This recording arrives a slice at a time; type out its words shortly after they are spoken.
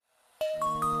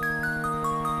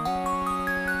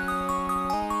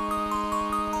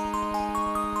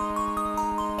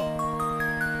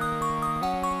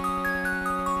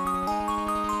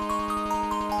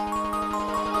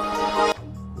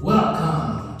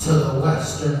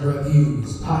Western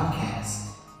Reviews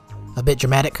podcast. A bit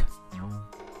dramatic.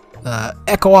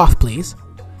 Echo off, please.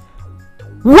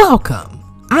 Welcome!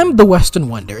 I'm the Western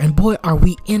Wonder, and boy, are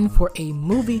we in for a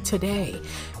movie today.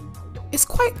 It's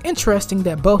quite interesting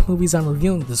that both movies I'm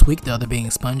reviewing this week, the other being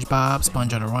SpongeBob,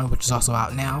 Sponge on the Run, which is also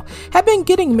out now, have been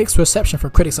getting mixed reception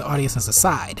for critics and audiences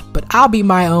aside, but I'll be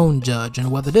my own judge on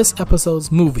whether this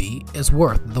episode's movie is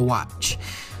worth the watch.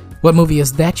 What movie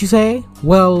is that, you say?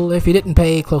 Well, if you didn't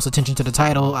pay close attention to the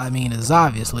title, it's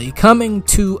obviously Coming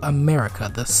to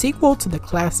America, the sequel to the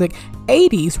classic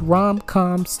 80s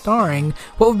rom-com starring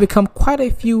what would become quite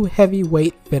a few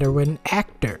heavyweight veteran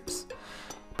actors.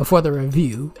 Before the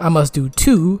review, I must do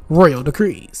two royal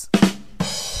decrees.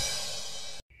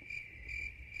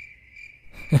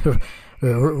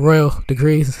 Royal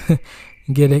decrees?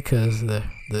 Get it? Because the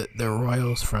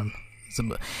royals from...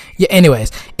 Yeah,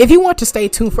 anyways, if you want to stay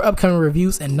tuned for upcoming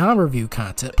reviews and non-review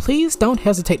content, please don't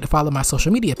hesitate to follow my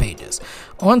social media pages.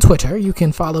 On Twitter, you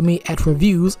can follow me at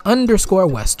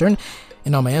reviews_western,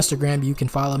 and on my Instagram, you can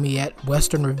follow me at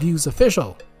Western Reviews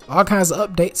Official. All kinds of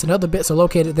updates and other bits are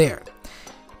located there.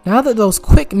 Now that those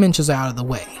quick mentions are out of the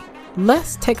way,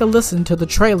 let's take a listen to the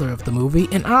trailer of the movie,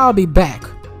 and I'll be back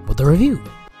with a review.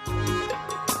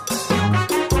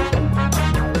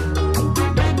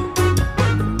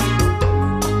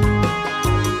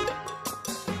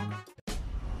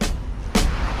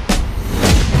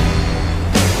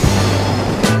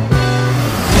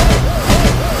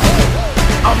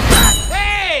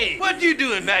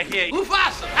 Back here,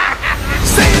 Mufasa.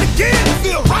 Say it again,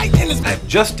 feel right in his... I've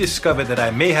just discovered that I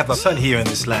may have a son here in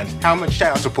this land. How much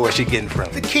child support is she getting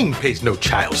from? The king pays no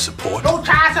child support. No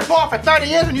child support for 30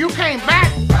 years and you came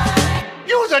back?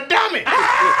 You was a dummy.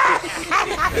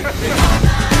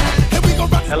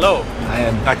 Hello, I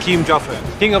am Hakim Jaffer,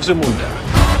 king of Zamunda.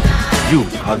 You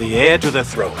are the heir to the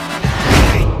throne.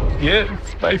 Yes,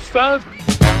 my son.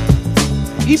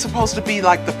 He's supposed to be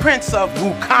like the prince of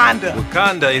Wakanda.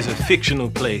 Wakanda is a fictional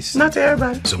place. Not to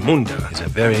everybody. Zamunda is a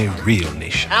very real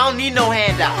nation. I don't need no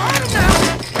handout.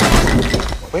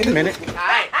 Wait a minute. All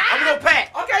right, I'm gonna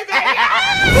pack. Okay, baby.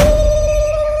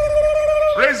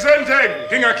 Presenting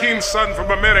King Akim's son from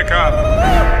America.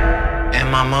 And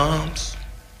my mom's.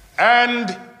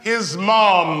 And his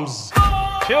mom's.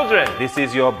 Children, this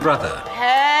is your brother.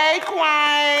 Hey,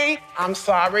 Quine. I'm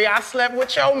sorry I slept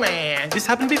with your man. This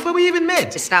happened before we even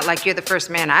met. It's not like you're the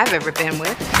first man I've ever been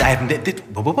with.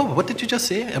 What did you just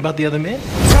say about the other men?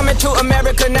 Coming to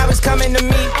America, now it's coming to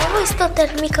me. I always thought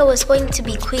that Mika was going to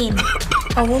be queen.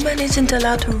 A woman isn't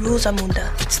allowed to rule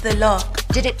Zamunda. It's the law.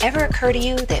 Did it ever occur to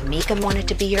you that Mika wanted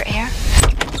to be your heir?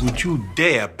 Would you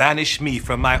dare banish me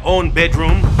from my own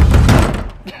bedroom?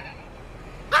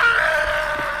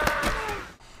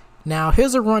 Now,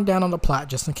 here's a rundown on the plot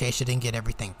just in case you didn't get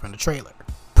everything from the trailer.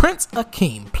 Prince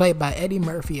Akeem, played by Eddie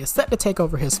Murphy, is set to take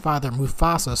over his father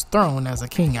Mufasa's throne as a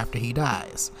king after he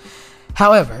dies.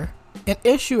 However, an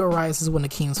issue arises when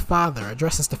Akeem's father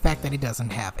addresses the fact that he doesn't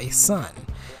have a son,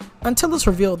 until it's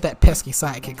revealed that pesky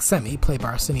sidekick Semi, played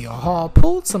by Arsenio Hall,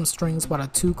 pulled some strings while the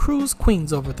two cruised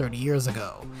Queens over 30 years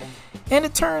ago. And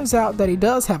it turns out that he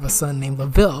does have a son named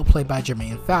Lavelle, played by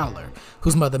Jermaine Fowler,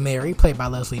 whose mother Mary, played by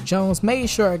Leslie Jones, made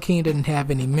sure Akeem didn't have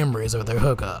any memories of their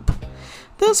hookup.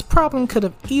 This problem could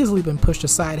have easily been pushed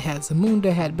aside had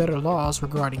Zamunda had better laws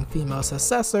regarding female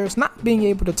successors not being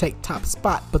able to take top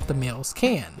spot but the males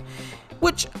can,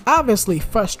 which obviously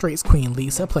frustrates Queen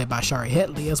Lisa, played by Shari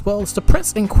Headley, as well as the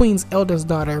Prince and Queen's eldest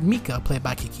daughter Mika, played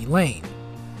by Kiki Lane.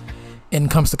 In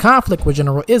comes the conflict with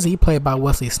General Izzy, played by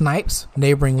Wesley Snipes,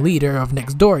 neighboring leader of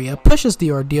Nextdoria, pushes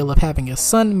the ordeal of having his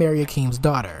son marry Akeem's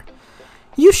daughter.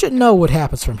 You should know what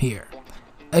happens from here.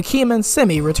 Akeem and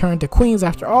Semi return to Queens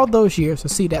after all those years to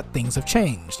see that things have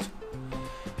changed.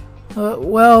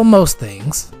 Well, most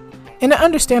things. And it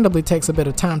understandably takes a bit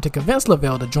of time to convince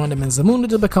Lavelle to join him in Zamunda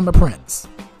to become a prince.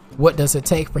 What does it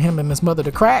take for him and his mother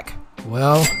to crack?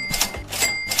 Well...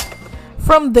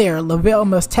 From there, Lavelle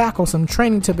must tackle some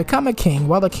training to become a king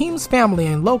while Akeem's family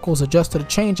and locals adjust to the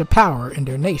change of power in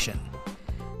their nation.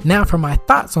 Now for my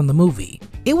thoughts on the movie.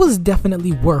 It was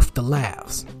definitely worth the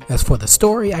laughs. As for the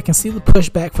story, I can see the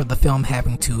pushback for the film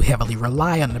having to heavily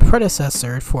rely on the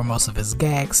predecessor for most of its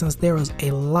gags since there was a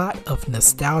lot of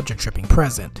nostalgia tripping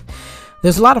present.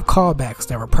 There's a lot of callbacks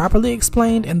that were properly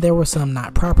explained and there were some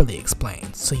not properly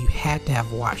explained, so you had to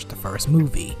have watched the first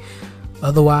movie.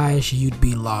 Otherwise, you'd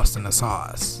be lost in the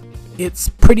sauce. It's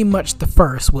pretty much the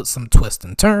first with some twists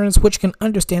and turns, which can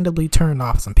understandably turn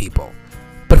off some people.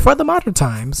 But for the modern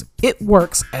times, it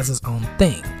works as its own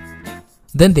thing.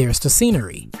 Then there's the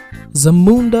scenery.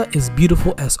 Zamunda is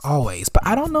beautiful as always, but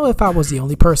I don't know if I was the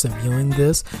only person viewing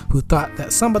this who thought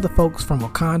that some of the folks from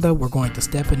Wakanda were going to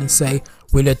step in and say,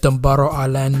 "We let them borrow our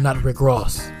land, not Rick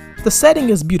Ross." The setting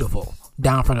is beautiful,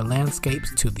 down from the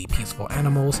landscapes to the peaceful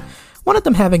animals, one of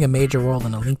them having a major role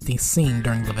in a lengthy scene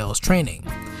during Lavelle's training.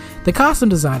 The costume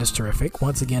design is terrific,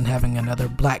 once again having another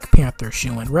Black Panther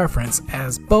shoe-in reference,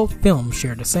 as both films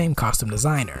share the same costume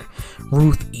designer,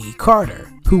 Ruth E.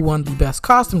 Carter, who won the Best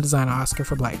Costume Designer Oscar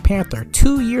for Black Panther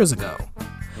 2 years ago.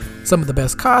 Some of the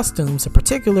best costumes in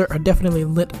particular are definitely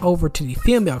lent over to the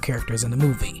female characters in the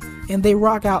movie, and they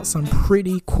rock out some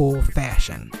pretty cool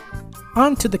fashion.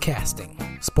 On to the casting.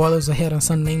 Spoilers ahead on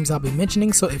some names I'll be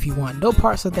mentioning, so if you want no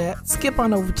parts of that, skip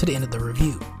on over to the end of the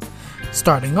review.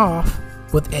 Starting off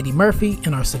with Eddie Murphy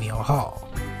and Arsenio Hall.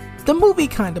 The movie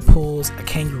kinda pulls a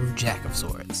Kangaroo Jack of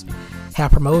sorts.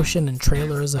 Have promotion and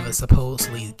trailers of its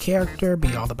supposed lead character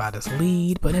be all about his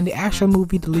lead, but in the actual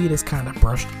movie the lead is kinda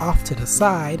brushed off to the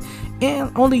side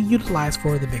and only utilized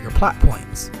for the bigger plot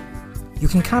points. You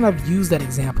can kind of use that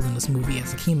example in this movie,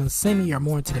 as Akeem and Simi are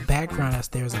more into the background as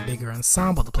there's a bigger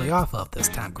ensemble to play off of this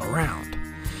time go around.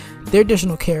 Their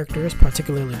additional characters,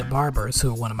 particularly the barbers, who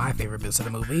are one of my favorite bits of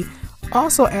the movie,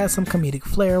 also add some comedic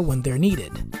flair when they're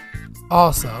needed.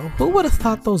 Also, who would have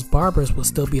thought those barbers would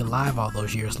still be alive all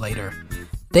those years later?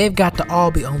 They've got to all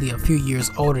be only a few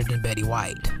years older than Betty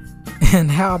White.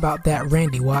 And how about that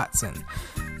Randy Watson?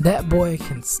 That boy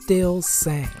can still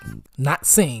sing. Not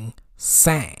sing,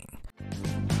 sang.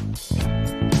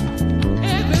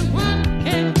 Everyone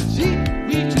can see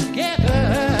we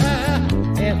together.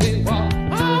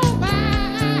 Everyone all by.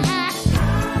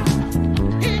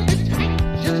 In the tight,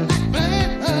 just like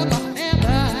birds of a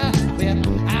feather. Well,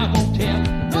 I won't tell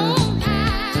no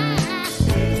lie.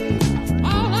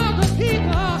 All of the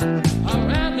people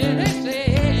around me, they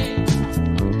say,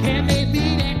 can they be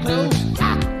that close?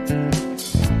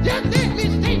 Just let me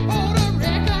stay for the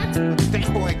record. That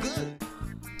boy good.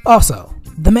 Also,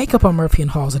 the makeup on Murphy and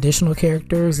Hall's additional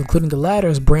characters, including the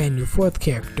latter's brand new fourth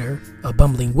character, a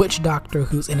bumbling witch doctor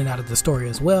who's in and out of the story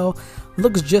as well,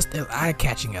 looks just as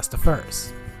eye-catching as the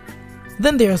first.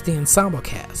 Then there's the ensemble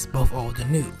cast, both old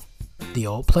and new. The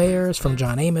old players, from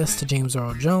John Amos to James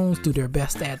Earl Jones, do their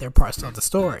best to add their parts to the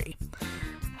story.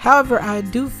 However, I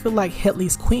do feel like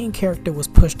Headley's Queen character was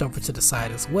pushed over to the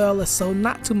side as well, so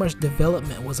not too much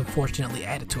development was unfortunately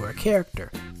added to her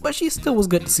character, but she still was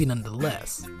good to see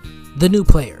nonetheless. The new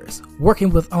players, working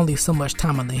with only so much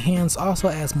time on their hands, also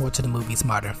adds more to the movie's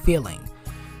modern feeling.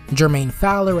 Jermaine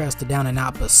Fowler as the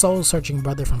down-and-out but soul-searching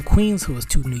brother from Queens who is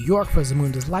too New York for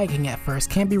Zamunda's liking at first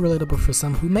can be relatable for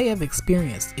some who may have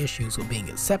experienced issues with being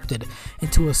accepted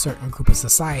into a certain group of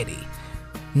society.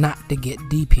 Not to get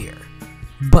deep here,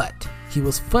 but he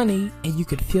was funny and you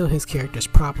could feel his character's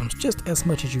problems just as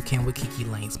much as you can with Kiki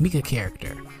Lane's Mika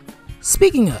character.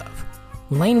 Speaking of,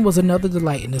 Lane was another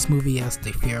delight in this movie as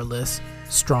the fearless,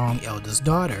 strong eldest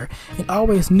daughter, and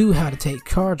always knew how to take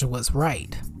charge of what's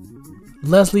right.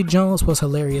 Leslie Jones was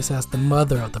hilarious as the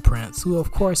mother of the prince, who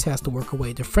of course has to work her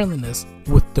way to friendliness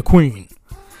with the queen.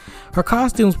 Her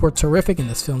costumes were terrific in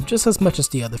this film just as much as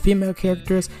the other female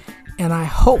characters, and I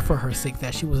hope for her sake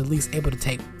that she was at least able to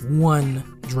take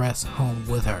one dress home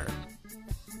with her.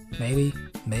 Maybe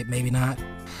not.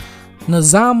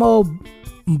 Nazamo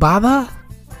Mubada.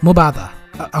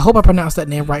 I hope I pronounced that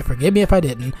name right, forgive me if I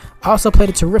didn't, also played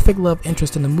a terrific love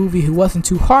interest in the movie who wasn't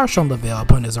too harsh on Lavelle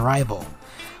upon his arrival.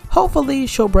 Hopefully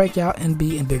she'll break out and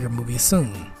be in bigger movies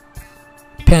soon.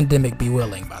 Pandemic be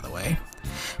willing, by the way.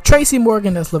 Tracy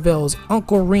Morgan as Lavelle's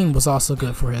Uncle Reem was also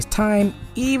good for his time,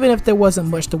 even if there wasn't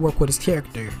much to work with his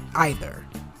character either.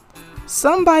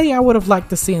 Somebody I would have liked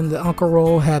to see in the uncle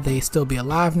role had they still be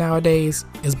alive nowadays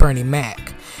is Bernie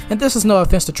Mac. And this is no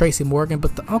offense to Tracy Morgan,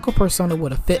 but the uncle persona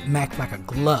would have fit Mac like a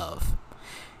glove.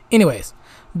 Anyways,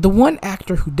 the one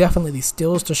actor who definitely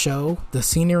steals the show, the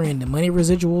scenery and the money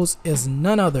residuals is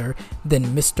none other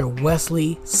than Mr.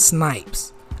 Wesley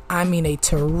Snipes. I mean, a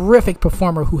terrific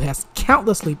performer who has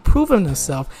countlessly proven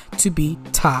himself to be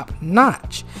top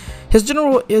notch. His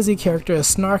General Izzy character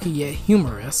is snarky yet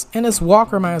humorous, and his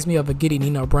walk reminds me of a giddy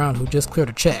Nino Brown who just cleared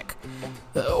a check.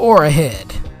 Or a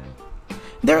head.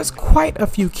 There's quite a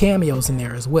few cameos in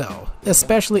there as well,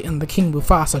 especially in the King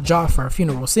Mufasa Jafar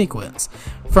funeral sequence,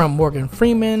 from Morgan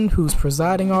Freeman, who's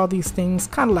presiding all these things,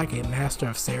 kinda like a master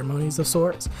of ceremonies of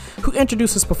sorts, who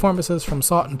introduces performances from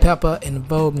Salt and Pepper and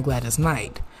Vogue and Gladys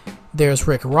Knight. There's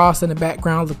Rick Ross in the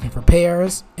background looking for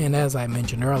pears, and as I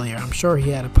mentioned earlier, I'm sure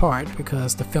he had a part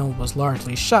because the film was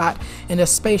largely shot in a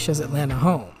spacious Atlanta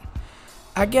home.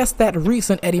 I guess that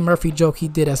recent Eddie Murphy joke he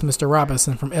did as Mr.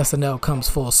 Robinson from SNL comes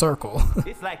full circle.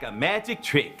 It's like a magic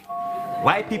trick.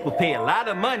 White people pay a lot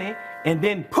of money, and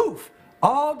then poof,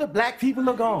 all the black people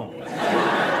are gone.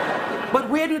 But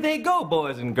where do they go,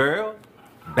 boys and girls?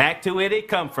 Back to where they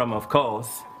come from, of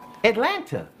course.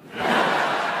 Atlanta.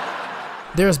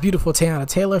 There's beautiful Teyana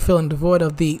Taylor feeling devoid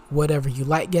of the whatever you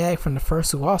like gag from the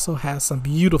first, who also has some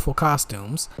beautiful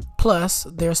costumes. Plus,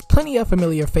 there's plenty of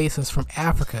familiar faces from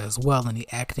Africa as well in the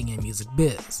acting and music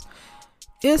biz.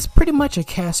 It's pretty much a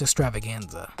cast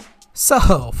extravaganza.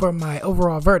 So, for my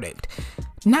overall verdict,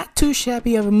 not too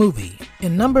shabby of a movie.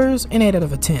 In numbers, an 8 out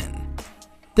of a 10.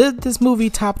 Did this movie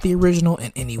top the original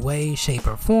in any way, shape,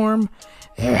 or form?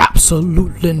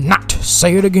 Absolutely not.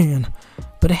 Say it again.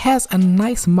 But it has a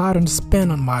nice modern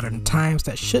spin on modern times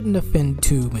that shouldn't offend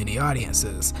too many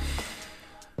audiences.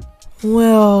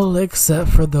 Well,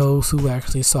 except for those who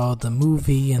actually saw the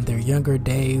movie in their younger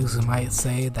days, who might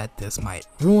say that this might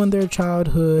ruin their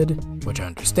childhood, which I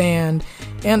understand,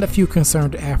 and a few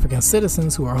concerned African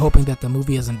citizens who are hoping that the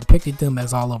movie isn't depicting them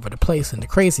as all over the place in the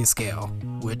crazy scale,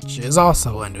 which is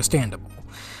also understandable.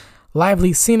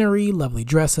 Lively scenery, lovely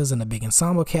dresses, and a big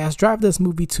ensemble cast drive this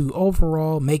movie to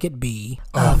overall make it be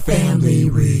a family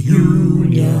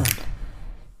reunion.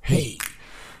 Hey,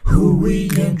 who we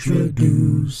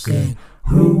introducing?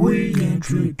 Who we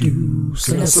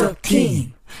introducing? It's a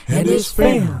king and his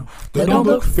fam that don't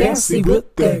look fancy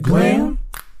with their glam.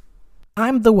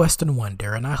 I'm the Western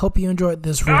Wonder, and I hope you enjoyed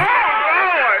this review.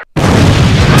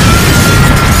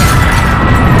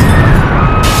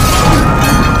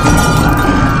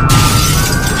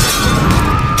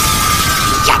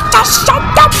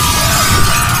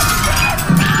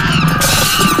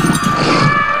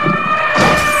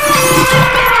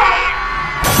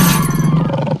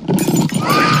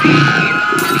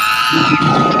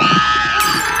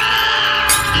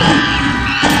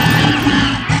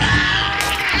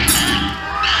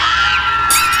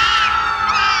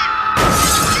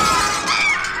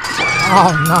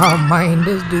 Oh no, man,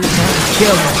 this dude's gonna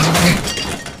kill us, man.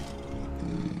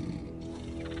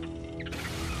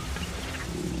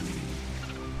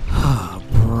 Oh,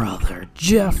 brother.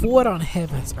 Jeff, what on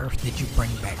heaven's earth did you bring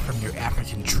back from your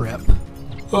African trip?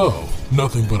 Oh,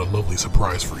 nothing but a lovely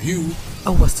surprise for you.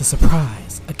 Oh, what's the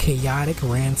surprise? A chaotic,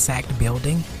 ransacked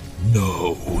building?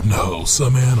 No,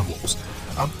 some animals.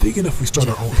 I'm thinking if we start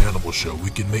our own animal show, we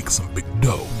can make some big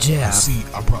dough. Jeff. You see,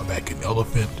 I brought back an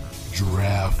elephant,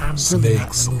 giraffe,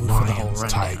 snakes, lions,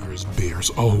 tigers, bears.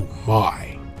 Oh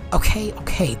my. Okay,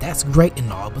 that's great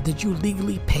and all, but did you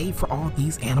legally pay for all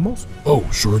these animals? Oh,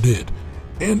 sure did.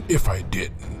 And if I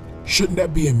didn't, shouldn't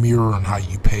that be a mirror on how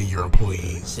you pay your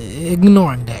employees?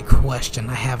 Ignoring that question,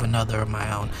 I have another of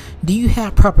my own. Do you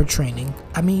have proper training?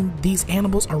 I mean, these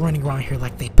animals are running around here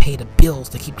like they pay the bills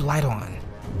to keep the light on.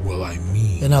 Well, I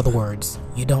mean... In other words,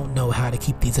 you don't know how to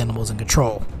keep these animals in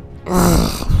control.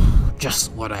 Ugh,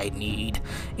 just what I need.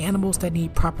 Animals that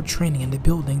need proper training in the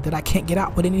building that I can't get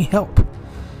out with any help.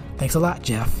 Thanks a lot,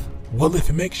 Jeff. Well, if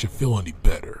it makes you feel any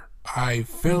better, I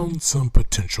found some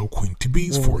potential queen to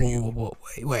bees for you.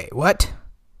 Wait, what?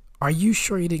 Are you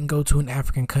sure you didn't go to an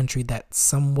African country that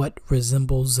somewhat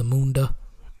resembles Zamunda?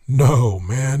 No,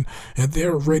 man, and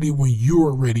they're ready when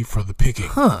you're ready for the picking.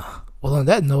 Huh. Well, on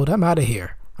that note, I'm out of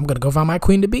here. I'm gonna go find my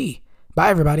queen to be. Bye,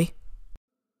 everybody.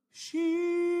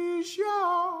 She's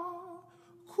your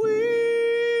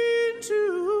queen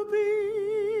to be.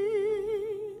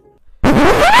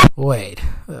 Wait,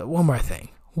 one more thing.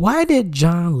 Why did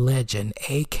John Legend,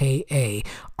 aka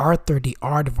Arthur the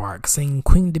Aardvark, sing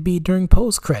Queen to Be during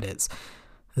post-credits?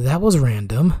 That was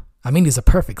random. I mean, he's a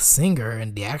perfect singer,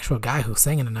 and the actual guy who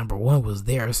sang in the #1 was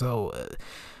there, so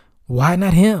why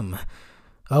not him?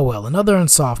 Oh well, another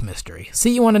unsolved mystery.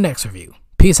 See you on the next review.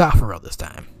 Peace out for real this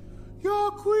time.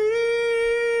 Your queen.